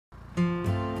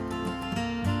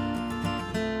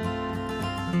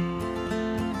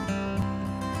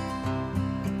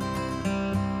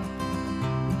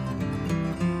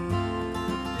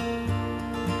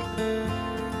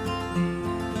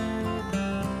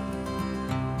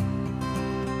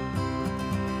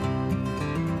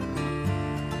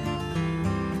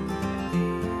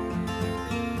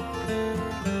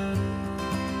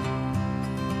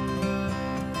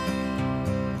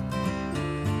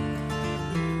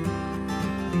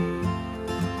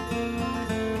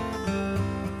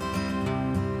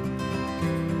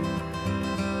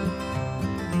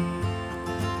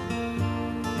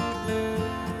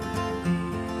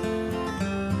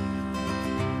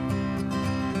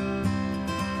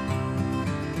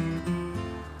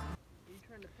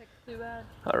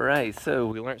All right, so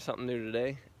we learned something new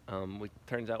today.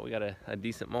 Turns out we got a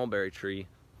decent mulberry tree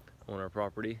on our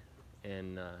property,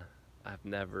 and I've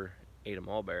never ate a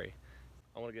mulberry.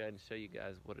 I want to go ahead and show you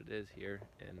guys what it is here,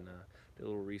 and do a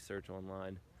little research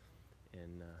online.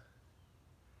 And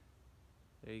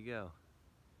there you go.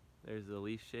 There's the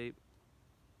leaf shape,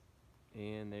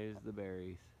 and there's the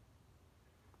berries.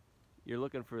 You're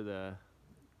looking for the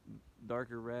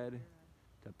darker red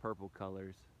to purple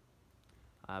colors.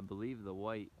 I believe the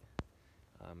white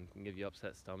can give you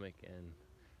upset stomach, and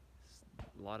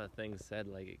a lot of things said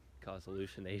like it causes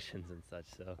hallucinations and such.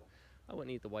 So I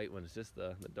wouldn't eat the white ones, just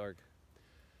the dark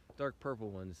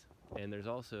purple ones. And there's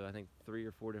also, I think, 3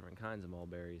 or 4 different kinds of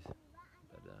mulberries.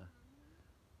 But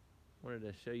wanted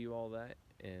to show you all that,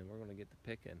 and we're gonna get to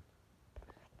picking.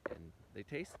 And they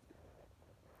taste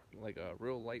like a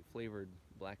real light flavored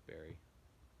blackberry.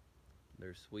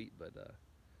 They're sweet, but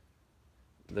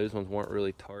those ones weren't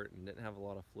really tart and didn't have a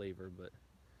lot of flavor, but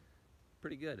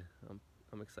pretty good.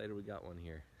 I'm excited we got one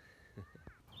here.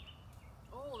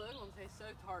 Oh, those ones taste so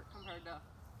tart compared to...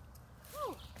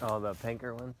 Whew. Oh, the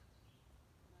pinker ones?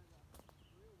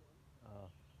 Oh.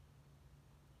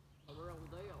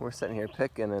 We're sitting here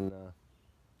picking, and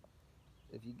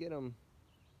if you get them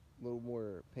a little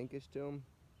more pinkish to them,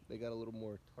 they got a little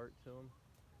more tart to them.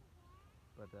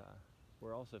 But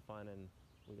we're also finding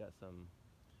we got some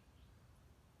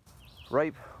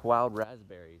ripe wild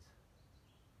raspberries.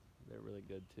 They're really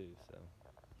good too. So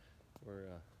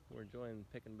we're enjoying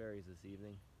picking berries this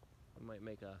evening. We might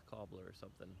make a cobbler or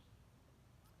something.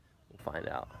 We'll find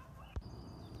out.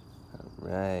 All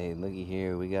right, looky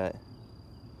here. We got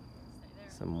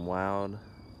some wild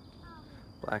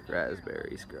black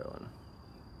raspberries growing.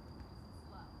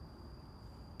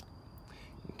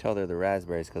 You can tell they're the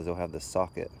raspberries because they'll have the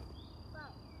socket.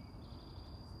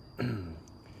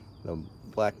 The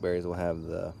blackberries will have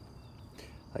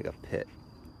like a pit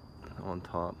on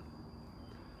top.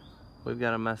 We've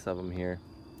got a mess of them here.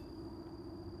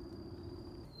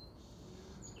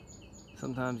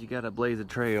 Sometimes you gotta blaze a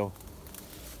trail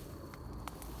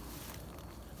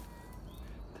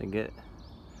to get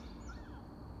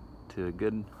to a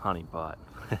good honey pot.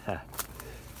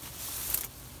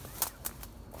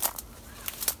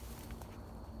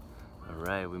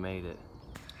 Alright, we made it.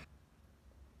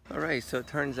 Alright, so it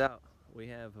turns out we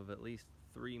have of at least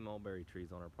 3 mulberry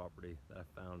trees on our property that I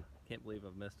found. Can't believe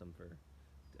I've missed them for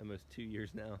almost 2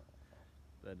 years now.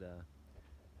 But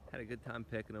had a good time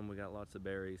picking them. We got lots of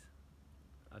berries.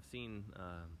 I've seen,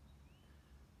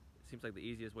 it seems like the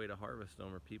easiest way to harvest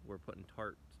them are people were putting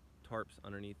tarps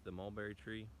underneath the mulberry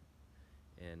tree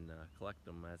and collect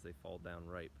them as they fall down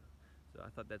ripe. So I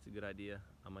thought that's a good idea.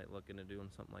 I might look into doing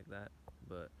something like that.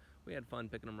 But we had fun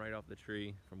picking them right off the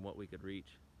tree from what we could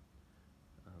reach.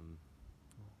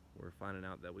 We're finding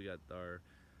out that we got our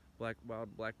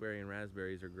wild blackberry and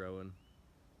raspberries are growing.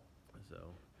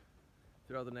 So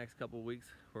throughout the next couple of weeks,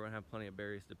 we're gonna have plenty of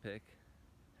berries to pick.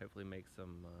 Hopefully make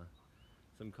some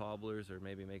cobblers, or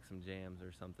maybe make some jams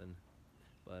or something.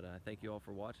 But thank you all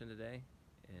for watching today,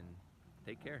 and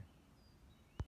take care.